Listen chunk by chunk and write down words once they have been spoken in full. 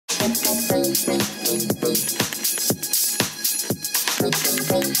Hello,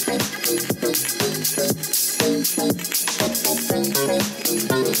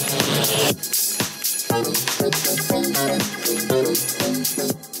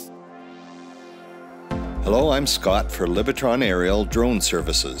 I'm Scott for Libitron Aerial Drone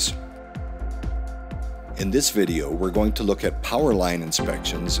Services. In this video, we're going to look at power line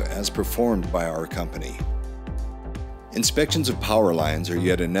inspections as performed by our company. Inspections of power lines are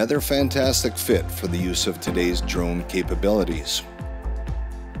yet another fantastic fit for the use of today's drone capabilities.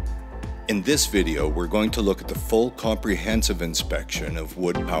 In this video, we're going to look at the full comprehensive inspection of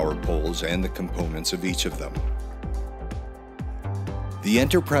wood power poles and the components of each of them. The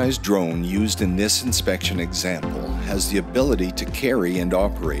enterprise drone used in this inspection example has the ability to carry and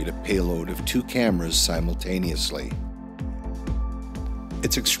operate a payload of 2 cameras simultaneously.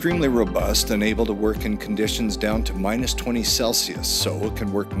 It's extremely robust and able to work in conditions down to -20 Celsius, so it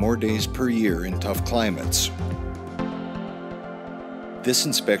can work more days per year in tough climates. This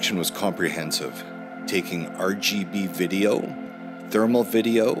inspection was comprehensive, taking RGB video, thermal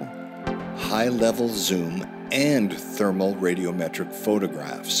video, high-level zoom, and thermal radiometric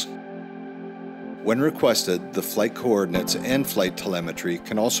photographs. When requested, the flight coordinates and flight telemetry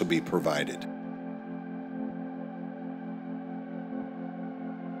can also be provided.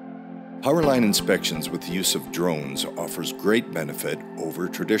 Powerline inspections with the use of drones offers great benefit over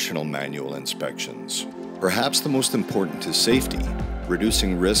traditional manual inspections. Perhaps the most important is safety,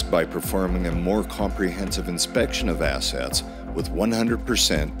 reducing risk by performing a more comprehensive inspection of assets with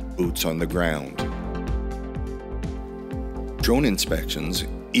 100% boots on the ground. Drone inspections,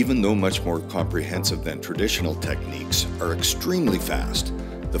 even though much more comprehensive than traditional techniques, are extremely fast.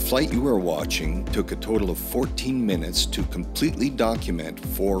 The flight you are watching took a total of 14 minutes to completely document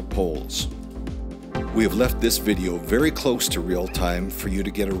 4 poles. We have left this video very close to real time for you to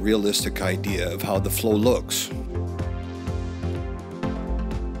get a realistic idea of how the flow looks.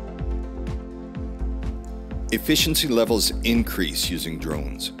 Efficiency levels increase using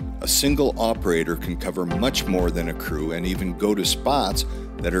drones. A single operator can cover much more than a crew and even go to spots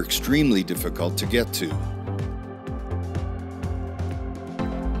that are extremely difficult to get to.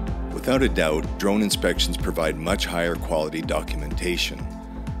 Without a doubt, drone inspections provide much higher quality documentation.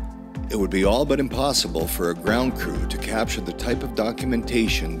 It would be all but impossible for a ground crew to capture the type of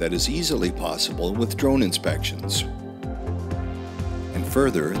documentation that is easily possible with drone inspections.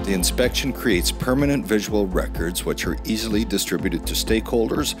 Further, the inspection creates permanent visual records which are easily distributed to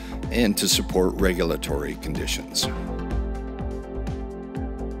stakeholders and to support regulatory conditions.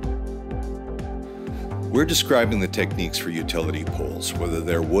 We're describing the techniques for utility poles. Whether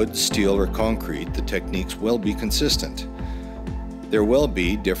they're wood, steel, or concrete, the techniques will be consistent. There will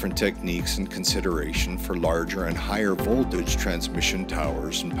be different techniques and consideration for larger and higher voltage transmission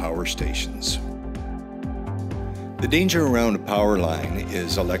towers and power stations. The danger around a power line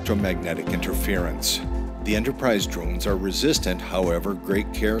is electromagnetic interference. The enterprise drones are resistant, however,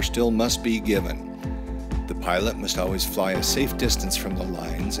 great care still must be given. The pilot must always fly a safe distance from the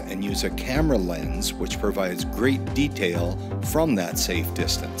lines and use a camera lens which provides great detail from that safe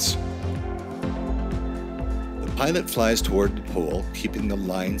distance. The pilot flies toward the pole, keeping the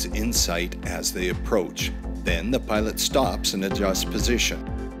lines in sight as they approach. Then the pilot stops and adjusts position.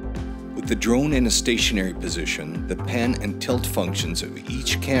 With the drone in a stationary position, the pan and tilt functions of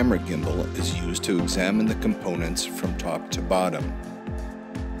each camera gimbal is used to examine the components from top to bottom.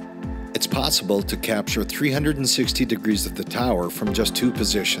 It's possible to capture 360 degrees of the tower from just 2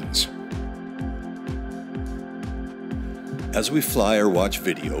 positions. As we fly or watch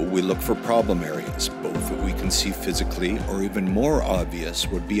video, we look for problem areas, both that we can see physically or even more obvious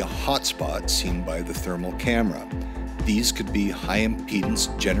would be a hotspot seen by the thermal camera. These could be high impedance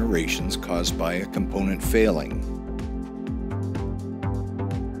generations caused by a component failing.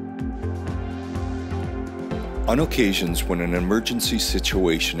 On occasions when an emergency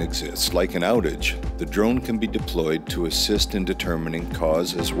situation exists, like an outage, the drone can be deployed to assist in determining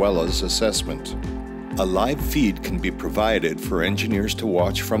cause as well as assessment. A live feed can be provided for engineers to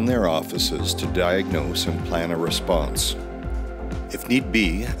watch from their offices to diagnose and plan a response. If need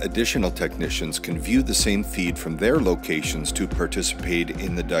be, additional technicians can view the same feed from their locations to participate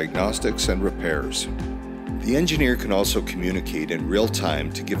in the diagnostics and repairs. The engineer can also communicate in real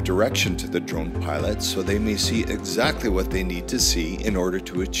time to give direction to the drone pilot so they may see exactly what they need to see in order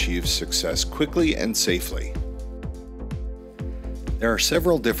to achieve success quickly and safely. There are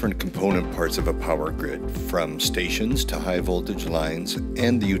several different component parts of a power grid, from stations to high voltage lines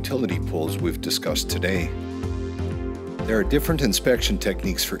and the utility poles we've discussed today. There are different inspection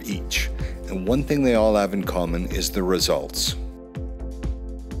techniques for each, and one thing they all have in common is the results.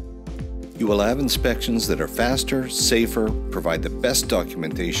 You will have inspections that are faster, safer, provide the best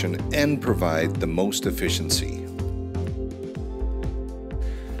documentation, and provide the most efficiency.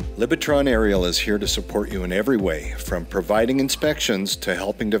 Libitron Aerial is here to support you in every way, from providing inspections to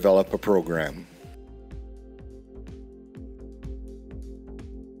helping develop a program.